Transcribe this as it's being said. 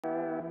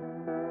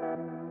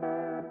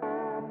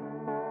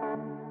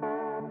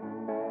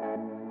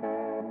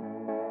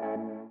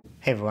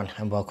Hey everyone,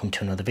 and welcome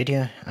to another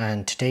video,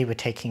 and today we're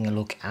taking a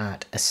look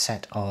at a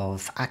set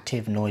of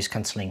active noise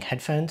cancelling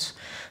headphones.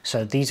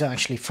 So these are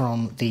actually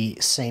from the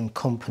same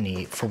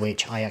company for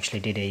which I actually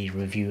did a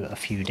review a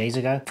few days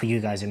ago. For you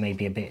guys it may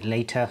be a bit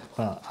later,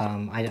 but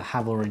I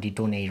have already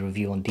done a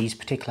review on these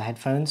particular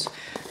headphones.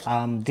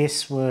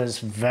 This was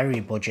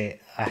very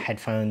budget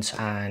headphones,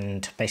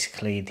 and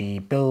basically the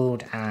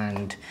build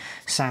and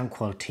sound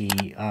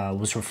quality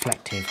was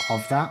reflective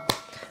of that.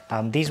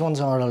 These ones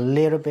are a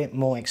little bit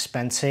more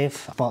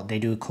expensive, but they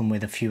do come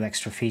with a few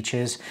extra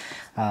features,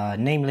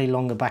 namely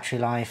longer battery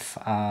life.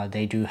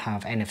 They do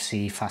have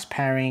NFC fast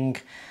pairing,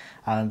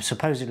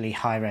 supposedly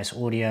high-res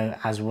audio,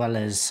 as well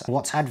as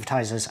what's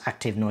advertised as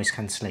active noise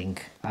cancelling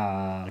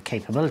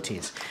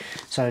capabilities.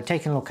 So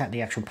taking a look at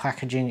the actual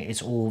packaging,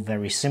 it's all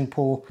very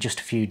simple, just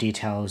a few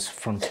details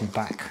front and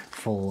back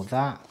for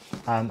that.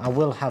 I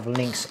will have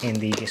links in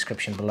the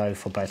description below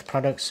for both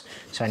products,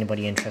 so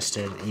anybody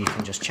interested, you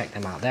can just check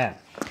them out there.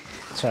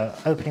 So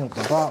opening up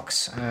the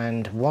box,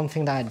 and one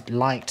thing that I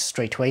liked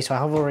straight away, so I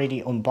have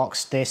already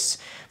unboxed this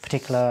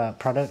particular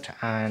product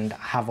and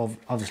have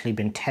obviously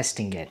been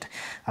testing it.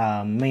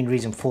 Main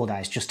reason for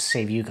that is just to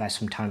save you guys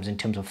some time in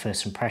terms of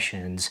first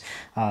impressions,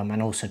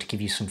 and also to give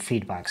you some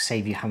feedback,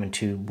 save you having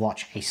to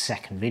watch a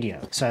second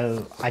video.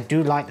 So I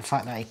do like the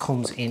fact that it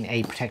comes in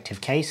a protective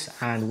case,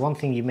 and one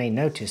thing you may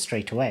notice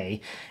straight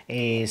away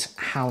is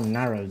how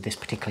narrow this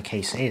particular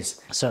case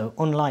is. So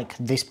unlike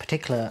this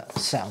particular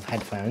set of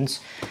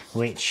headphones,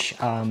 which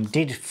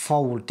did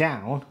fold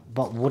down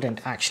but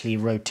wouldn't actually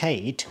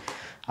rotate,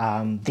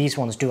 these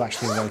ones do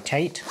actually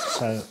rotate.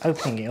 So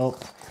opening it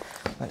up,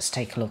 let's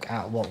take a look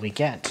at what we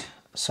get.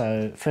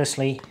 So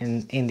firstly,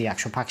 in the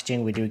actual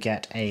packaging, we do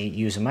get a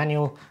user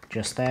manual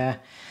just there.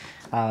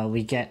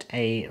 We get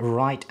a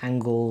right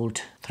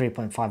angled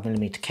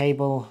 3.5mm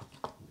cable,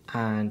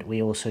 and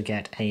we also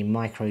get a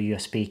micro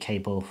USB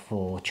cable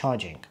for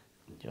charging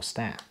just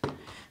there,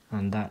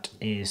 and that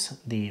is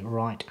the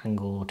right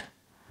angled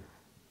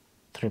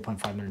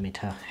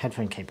 3.5mm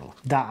headphone cable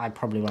that I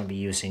probably won't be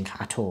using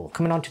at all.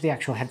 Coming on to the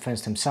actual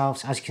headphones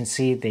themselves, as you can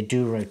see, they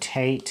do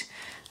rotate,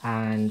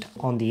 and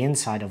on the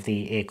inside of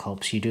the ear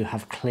cups you do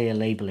have clear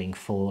labeling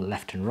for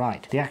left and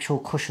right. The actual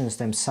cushions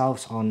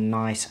themselves are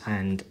nice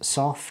and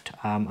soft.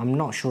 I'm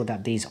not sure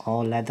that these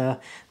are leather,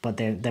 but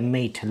they're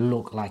made to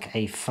look like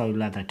a faux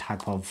leather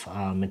type of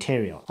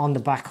material. On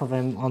the back of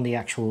them, on the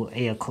actual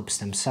ear cups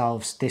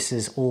themselves, this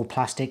is all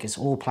plastic. It's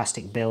all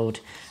plastic build,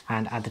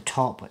 and at the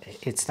top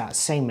it's that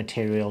same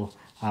material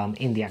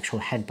in the actual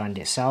headband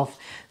itself.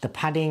 The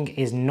padding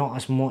is not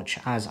as much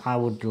as I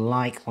would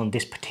like on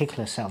this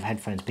particular set of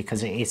headphones,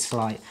 because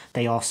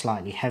they are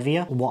slightly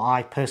heavier. What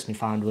I personally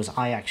found was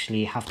I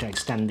actually have to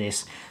extend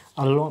this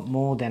a lot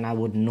more than I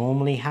would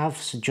normally have,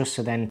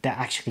 so then they're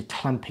actually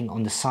clamping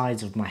on the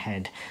sides of my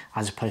head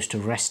as opposed to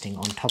resting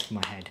on top of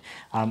my head.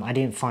 I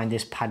didn't find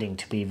this padding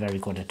to be very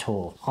good at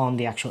all. On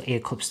the actual ear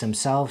cups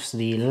themselves,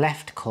 the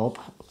left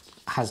cup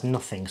has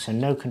nothing, so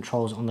no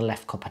controls on the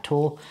left cup at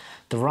all.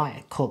 The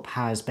right cup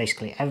has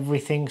basically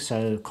everything,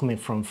 so coming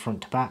from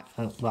front to back,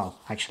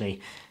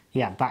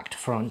 back to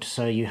front.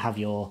 So you have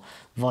your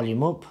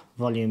volume up,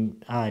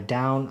 volume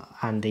down,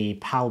 and the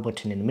power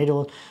button in the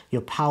middle.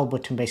 Your power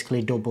button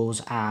basically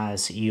doubles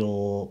as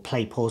your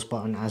play pause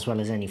button, as well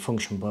as any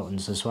function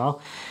buttons as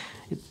well.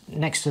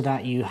 Next to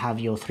that you have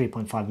your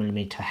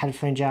 3.5mm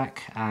headphone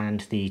jack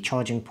and the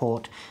charging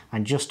port,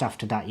 and just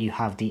after that you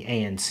have the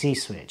ANC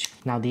switch.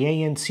 Now the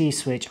ANC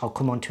switch I'll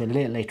come on to a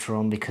little later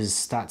on,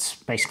 because that's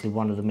basically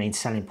one of the main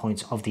selling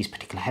points of these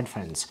particular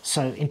headphones.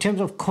 So in terms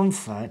of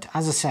comfort,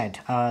 as I said,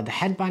 the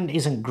headband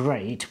isn't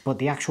great, but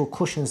the actual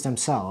cushions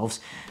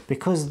themselves,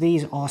 because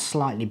these are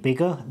slightly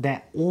bigger,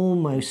 they're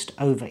almost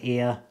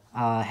over-ear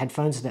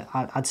headphones.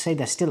 I'd say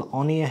they're still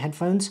on-ear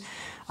headphones,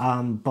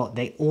 but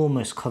they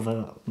almost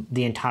cover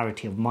the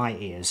entirety of my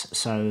ears,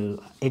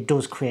 so it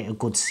does create a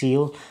good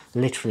seal,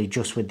 literally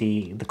just with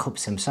the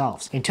cups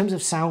themselves. In terms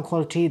of sound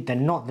quality, they're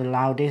not the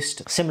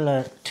loudest.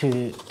 Similar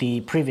to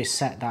the previous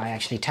set that I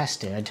actually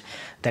tested,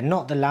 they're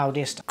not the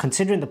loudest.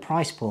 Considering the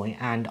price point,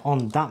 and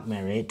on that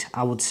merit,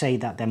 I would say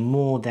that they're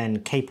more than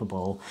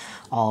capable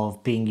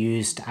of being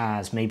used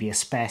as maybe a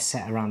spare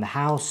set around the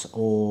house,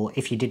 or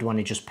if you did want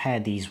to just pair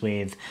these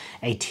with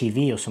a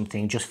TV or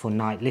something just for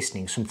night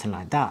listening, something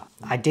like that.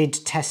 I did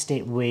test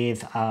it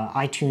with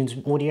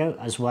iTunes audio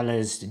as well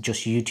as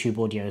just YouTube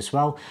audio as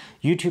well.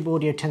 YouTube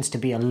audio tends to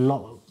be a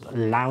lot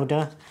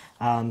louder,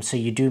 so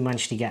you do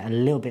manage to get a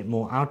little bit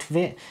more out of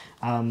it,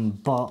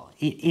 but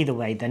either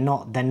way, they're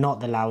not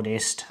the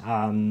loudest.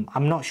 I'm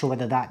not sure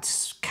whether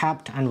that's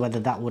capped and whether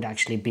that would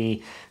actually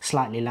be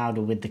slightly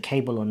louder with the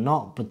cable or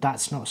not, but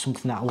that's not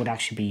something that I would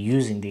actually be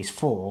using these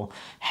for,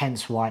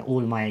 hence why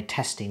all my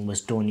testing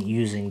was done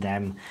using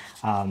them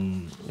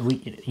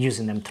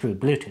through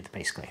Bluetooth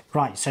basically.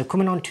 Right, so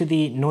coming on to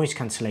the noise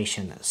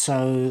cancellation.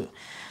 So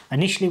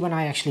Initially, when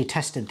I actually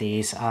tested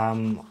these,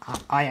 I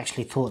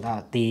actually thought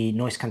that the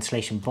noise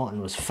cancellation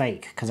button was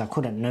fake because I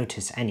couldn't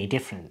notice any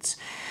difference.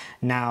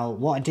 Now,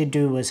 what I did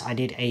do was I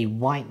did a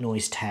white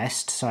noise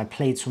test. So I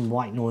played some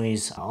white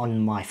noise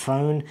on my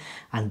phone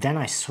and then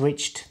I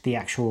switched the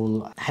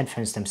actual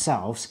headphones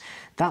themselves.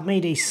 That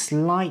made a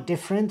slight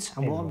difference.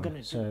 And what I'm going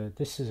to do... So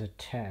this is a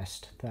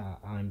test that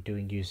I'm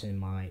doing using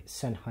my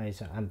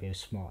Sennheiser Ambio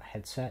Smart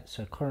headset.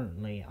 So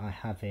currently I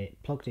have it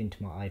plugged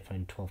into my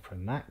iPhone 12 Pro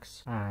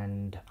Max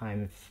and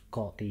I've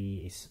got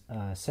the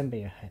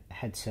Sennheiser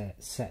headset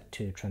set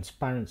to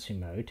transparency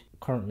mode.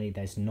 Currently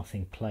there's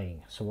nothing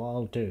playing. So what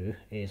I'll do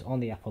is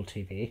on the Apple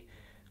TV,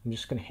 I'm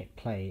just going to hit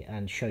play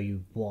and show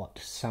you what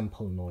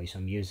sample noise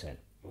I'm using.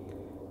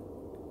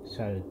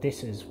 So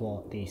this is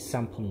what the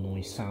sample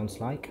noise sounds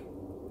like.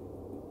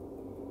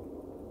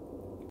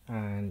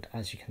 And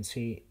as you can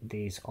see,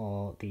 these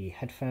are the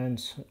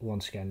headphones.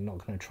 Once again,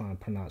 not going to try and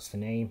pronounce the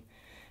name.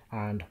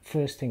 And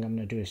first thing I'm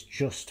going to do is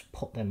just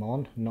put them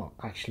on, not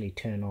actually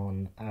turn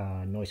on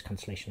noise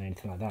cancellation or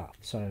anything like that.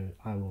 So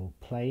I will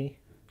play.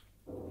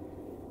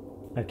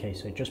 Okay,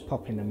 so just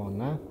popping them on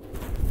now.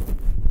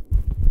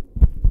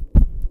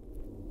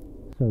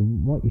 So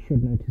what you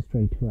should notice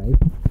straight away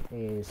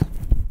is,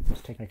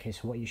 okay,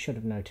 so what you should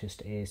have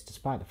noticed is,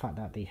 despite the fact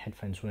that the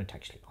headphones weren't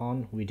actually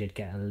on, we did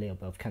get a little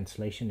bit of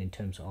cancellation in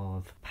terms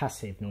of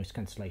passive noise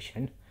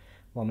cancellation.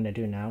 What I'm going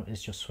to do now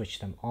is just switch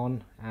them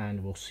on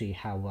and we'll see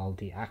how well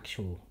the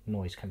actual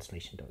noise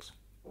cancellation does.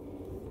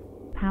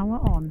 Power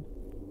on.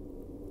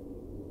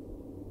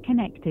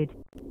 Connected.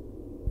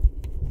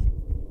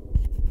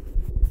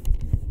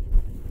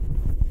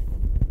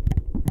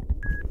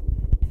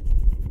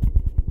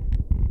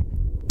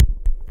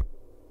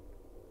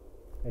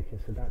 Okay,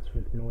 so that's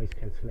with noise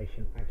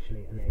cancellation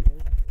actually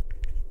enabled.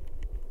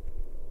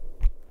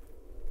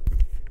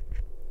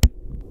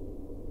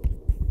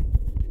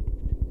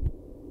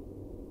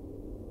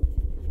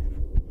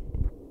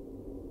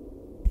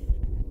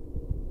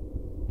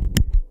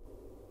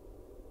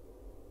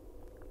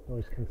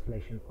 Noise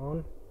cancellation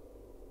on.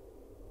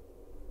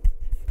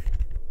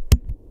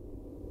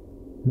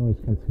 Noise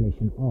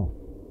cancellation off.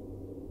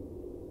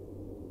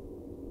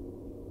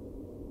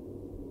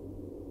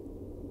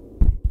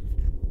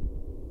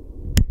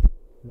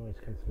 Noise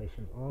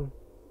cancellation on.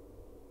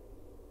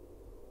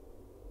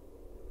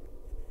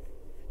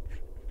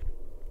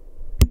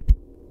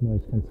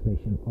 Noise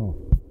cancellation off.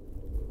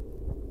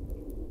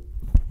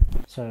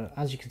 So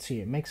as you can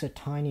see, it makes a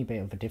tiny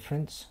bit of a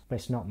difference, but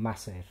it's not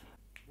massive.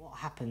 What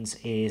happens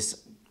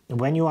is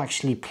when you're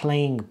actually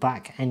playing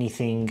back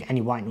anything, any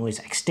white noise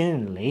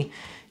externally,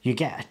 you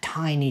get a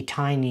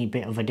tiny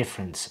bit of a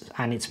difference,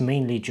 and it's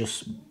mainly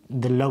just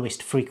the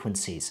lowest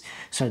frequencies.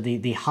 So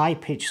the high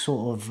pitch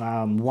sort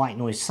of white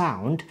noise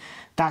sound,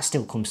 that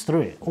still comes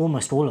through,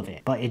 almost all of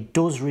it, but it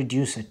does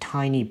reduce a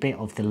tiny bit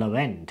of the low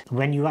end.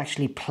 When you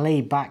actually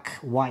play back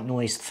white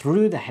noise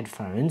through the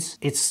headphones,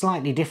 it's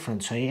slightly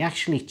different. So it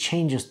actually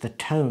changes the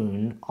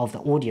tone of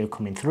the audio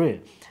coming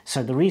through.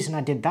 So the reason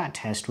I did that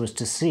test was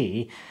to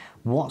see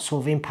what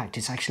sort of impact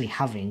it's actually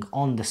having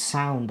on the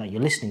sound that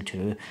you're listening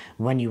to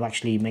when you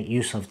actually make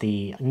use of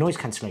the noise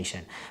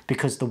cancellation.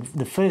 Because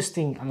the first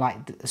thing, like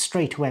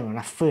straight away when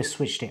I first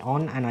switched it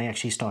on and I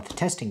actually started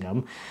testing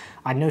them,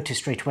 I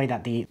noticed straight away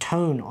that the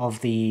tone of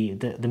the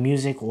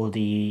music or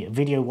the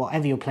video,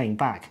 whatever you're playing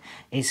back,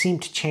 it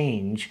seemed to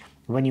change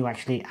when you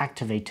actually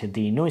activated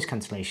the noise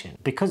cancellation.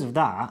 Because of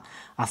that,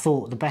 I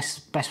thought the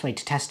best way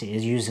to test it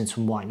is using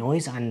some white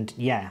noise, and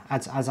yeah,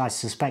 as I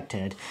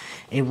suspected,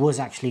 it was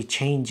actually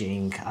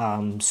changing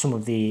some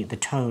of the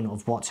tone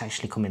of what's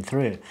actually coming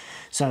through.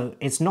 So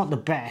it's not the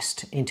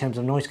best in terms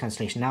of noise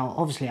cancellation. Now,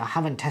 obviously, I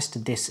haven't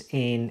tested this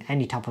in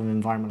any type of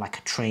environment like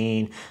a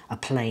train, a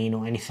plane,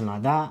 or anything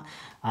like that.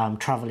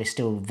 Travel is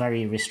still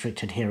very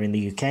restricted here in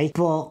the UK,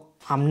 but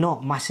I'm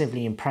not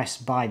massively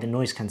impressed by the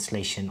noise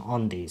cancellation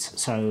on these.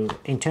 So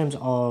in terms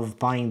of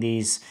buying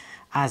these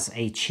as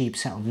a cheap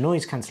set of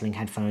noise cancelling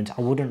headphones, I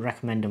wouldn't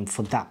recommend them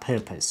for that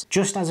purpose.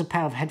 Just as a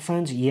pair of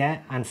headphones,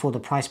 yeah, and for the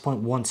price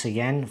point, once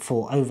again,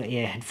 for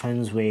over-ear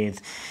headphones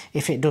with,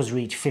 if it does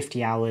reach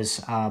 50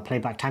 hours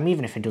playback time,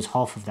 even if it does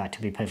half of that,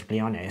 to be perfectly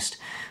honest,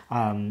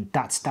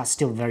 that's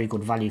still very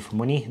good value for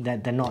money.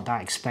 They're not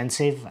that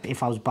expensive.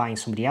 If I was buying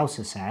somebody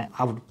else's set,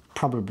 I would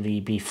probably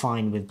be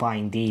fine with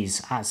buying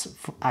these as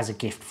a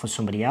gift for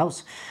somebody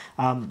else.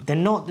 They're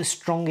not the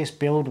strongest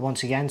build,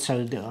 once again,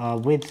 so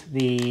with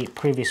the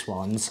previous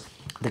ones,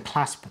 the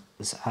clasp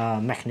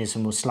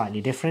mechanism was slightly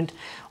different.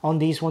 On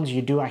these ones,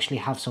 you do actually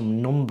have some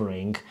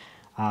numbering.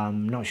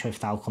 Not sure if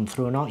that'll come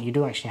through or not. You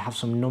do actually have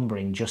some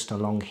numbering just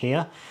along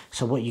here.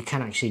 So what you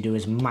can actually do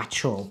is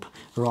match up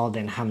rather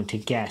than having to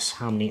guess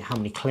how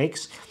many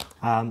clicks.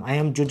 I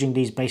am judging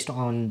these based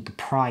on the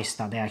price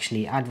that they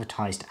actually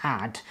advertised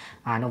at,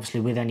 and obviously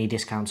with any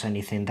discounts or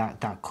anything,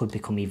 that could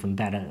become even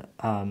better.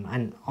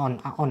 And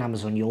on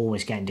Amazon, you're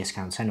always getting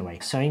discounts anyway.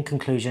 So in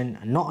conclusion,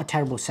 not a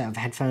terrible set of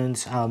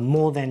headphones,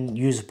 more than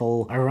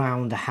usable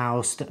around the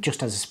house,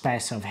 just as a spare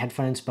set of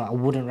headphones, but I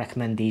wouldn't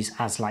recommend these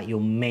as like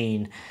your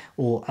main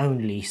or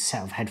only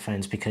set of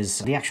headphones, because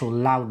the actual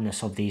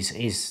loudness of these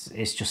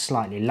is just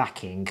slightly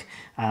lacking.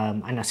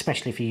 And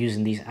especially if you're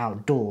using these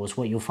outdoors,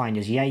 what you'll find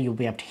is, yeah, you'll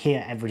be able to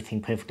hear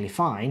everything perfectly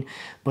fine,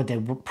 but they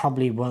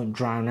probably won't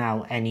drown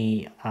out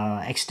any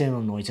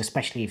external noise,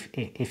 especially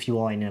if you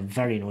are in a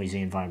very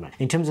noisy environment.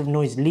 In terms of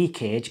noise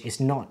leakage, it's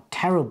not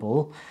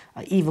terrible.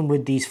 Even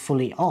with these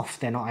fully off,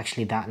 they're not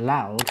actually that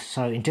loud.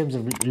 So in terms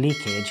of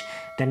leakage,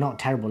 they're not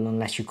terrible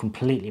unless you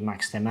completely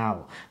max them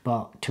out.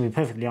 But to be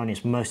perfectly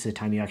honest, most of the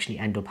time you actually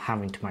end up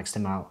having to max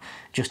them out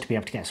just to be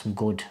able to get some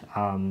good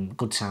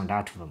sound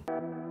out of them.